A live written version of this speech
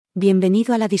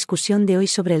Bienvenido a la discusión de hoy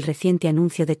sobre el reciente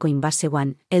anuncio de Coinbase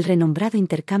One, el renombrado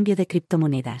intercambio de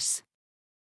criptomonedas.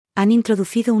 Han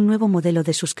introducido un nuevo modelo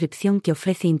de suscripción que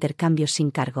ofrece intercambios sin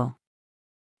cargo.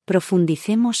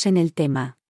 Profundicemos en el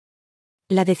tema.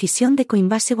 La decisión de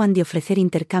Coinbase One de ofrecer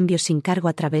intercambios sin cargo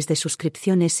a través de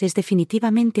suscripciones es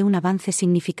definitivamente un avance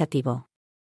significativo.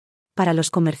 Para los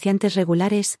comerciantes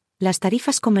regulares, las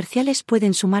tarifas comerciales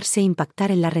pueden sumarse e impactar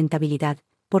en la rentabilidad,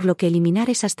 por lo que eliminar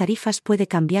esas tarifas puede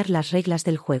cambiar las reglas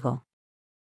del juego.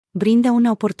 Brinda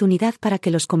una oportunidad para que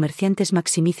los comerciantes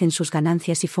maximicen sus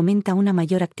ganancias y fomenta una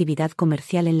mayor actividad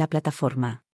comercial en la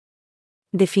plataforma.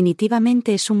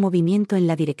 Definitivamente es un movimiento en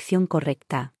la dirección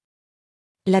correcta.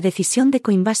 La decisión de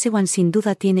Coinbase One sin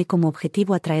duda tiene como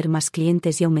objetivo atraer más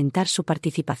clientes y aumentar su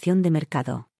participación de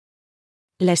mercado.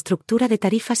 La estructura de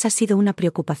tarifas ha sido una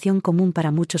preocupación común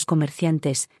para muchos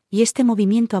comerciantes, y este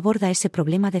movimiento aborda ese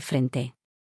problema de frente.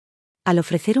 Al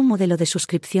ofrecer un modelo de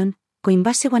suscripción,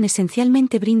 Coinbase One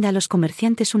esencialmente brinda a los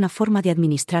comerciantes una forma de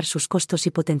administrar sus costos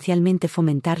y potencialmente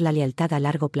fomentar la lealtad a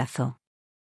largo plazo.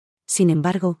 Sin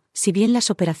embargo, si bien las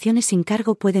operaciones sin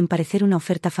cargo pueden parecer una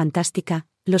oferta fantástica,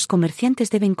 los comerciantes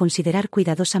deben considerar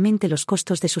cuidadosamente los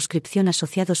costos de suscripción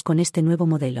asociados con este nuevo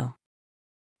modelo.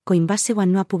 Coinbase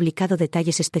One no ha publicado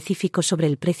detalles específicos sobre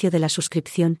el precio de la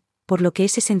suscripción, por lo que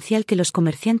es esencial que los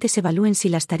comerciantes evalúen si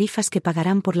las tarifas que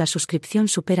pagarán por la suscripción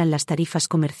superan las tarifas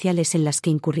comerciales en las que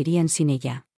incurrirían sin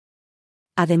ella.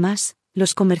 Además,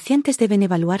 los comerciantes deben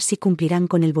evaluar si cumplirán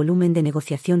con el volumen de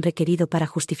negociación requerido para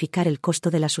justificar el costo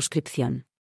de la suscripción.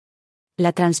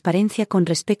 La transparencia con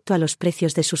respecto a los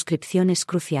precios de suscripción es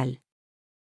crucial.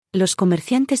 Los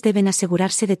comerciantes deben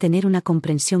asegurarse de tener una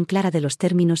comprensión clara de los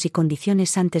términos y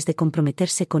condiciones antes de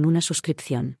comprometerse con una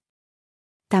suscripción.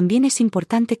 También es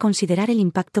importante considerar el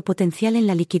impacto potencial en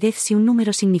la liquidez si un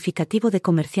número significativo de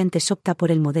comerciantes opta por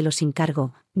el modelo sin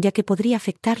cargo, ya que podría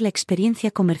afectar la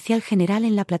experiencia comercial general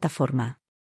en la plataforma.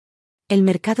 El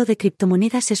mercado de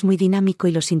criptomonedas es muy dinámico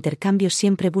y los intercambios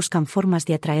siempre buscan formas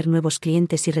de atraer nuevos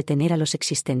clientes y retener a los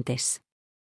existentes.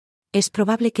 Es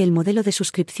probable que el modelo de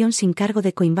suscripción sin cargo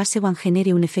de Coinbase One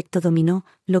genere un efecto dominó,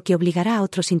 lo que obligará a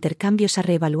otros intercambios a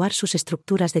reevaluar sus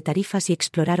estructuras de tarifas y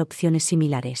explorar opciones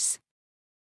similares.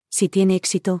 Si tiene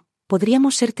éxito,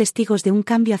 podríamos ser testigos de un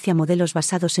cambio hacia modelos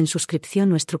basados en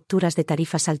suscripción o estructuras de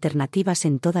tarifas alternativas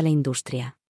en toda la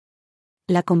industria.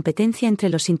 La competencia entre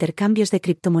los intercambios de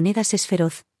criptomonedas es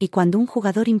feroz, y cuando un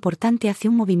jugador importante hace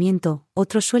un movimiento,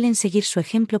 otros suelen seguir su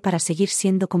ejemplo para seguir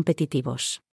siendo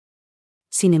competitivos.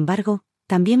 Sin embargo,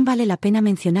 también vale la pena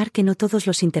mencionar que no todos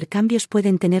los intercambios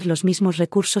pueden tener los mismos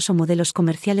recursos o modelos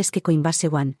comerciales que Coinbase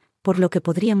One, por lo que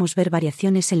podríamos ver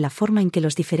variaciones en la forma en que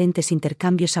los diferentes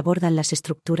intercambios abordan las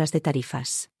estructuras de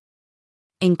tarifas.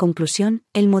 En conclusión,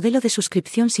 el modelo de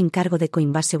suscripción sin cargo de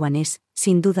Coinbase One es,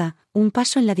 sin duda, un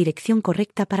paso en la dirección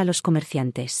correcta para los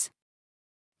comerciantes.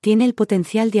 Tiene el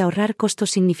potencial de ahorrar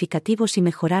costos significativos y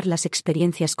mejorar las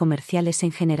experiencias comerciales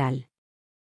en general.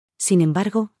 Sin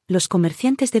embargo, los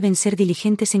comerciantes deben ser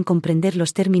diligentes en comprender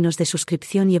los términos de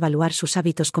suscripción y evaluar sus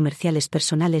hábitos comerciales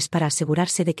personales para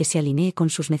asegurarse de que se alinee con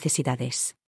sus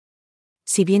necesidades.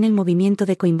 Si bien el movimiento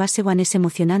de Coinbase One es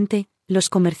emocionante, los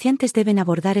comerciantes deben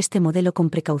abordar este modelo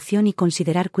con precaución y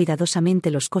considerar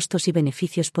cuidadosamente los costos y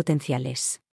beneficios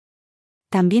potenciales.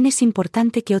 También es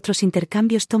importante que otros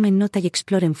intercambios tomen nota y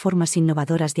exploren formas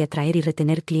innovadoras de atraer y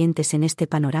retener clientes en este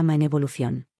panorama en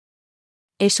evolución.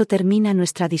 Eso termina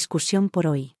nuestra discusión por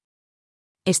hoy.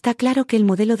 Está claro que el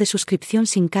modelo de suscripción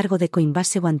sin cargo de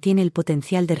Coinbase One tiene el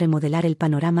potencial de remodelar el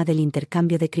panorama del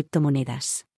intercambio de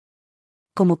criptomonedas.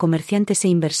 Como comerciantes e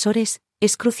inversores,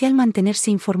 es crucial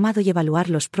mantenerse informado y evaluar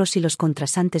los pros y los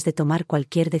contras antes de tomar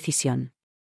cualquier decisión.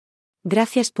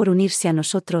 Gracias por unirse a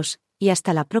nosotros, y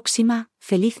hasta la próxima.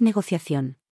 Feliz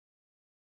negociación.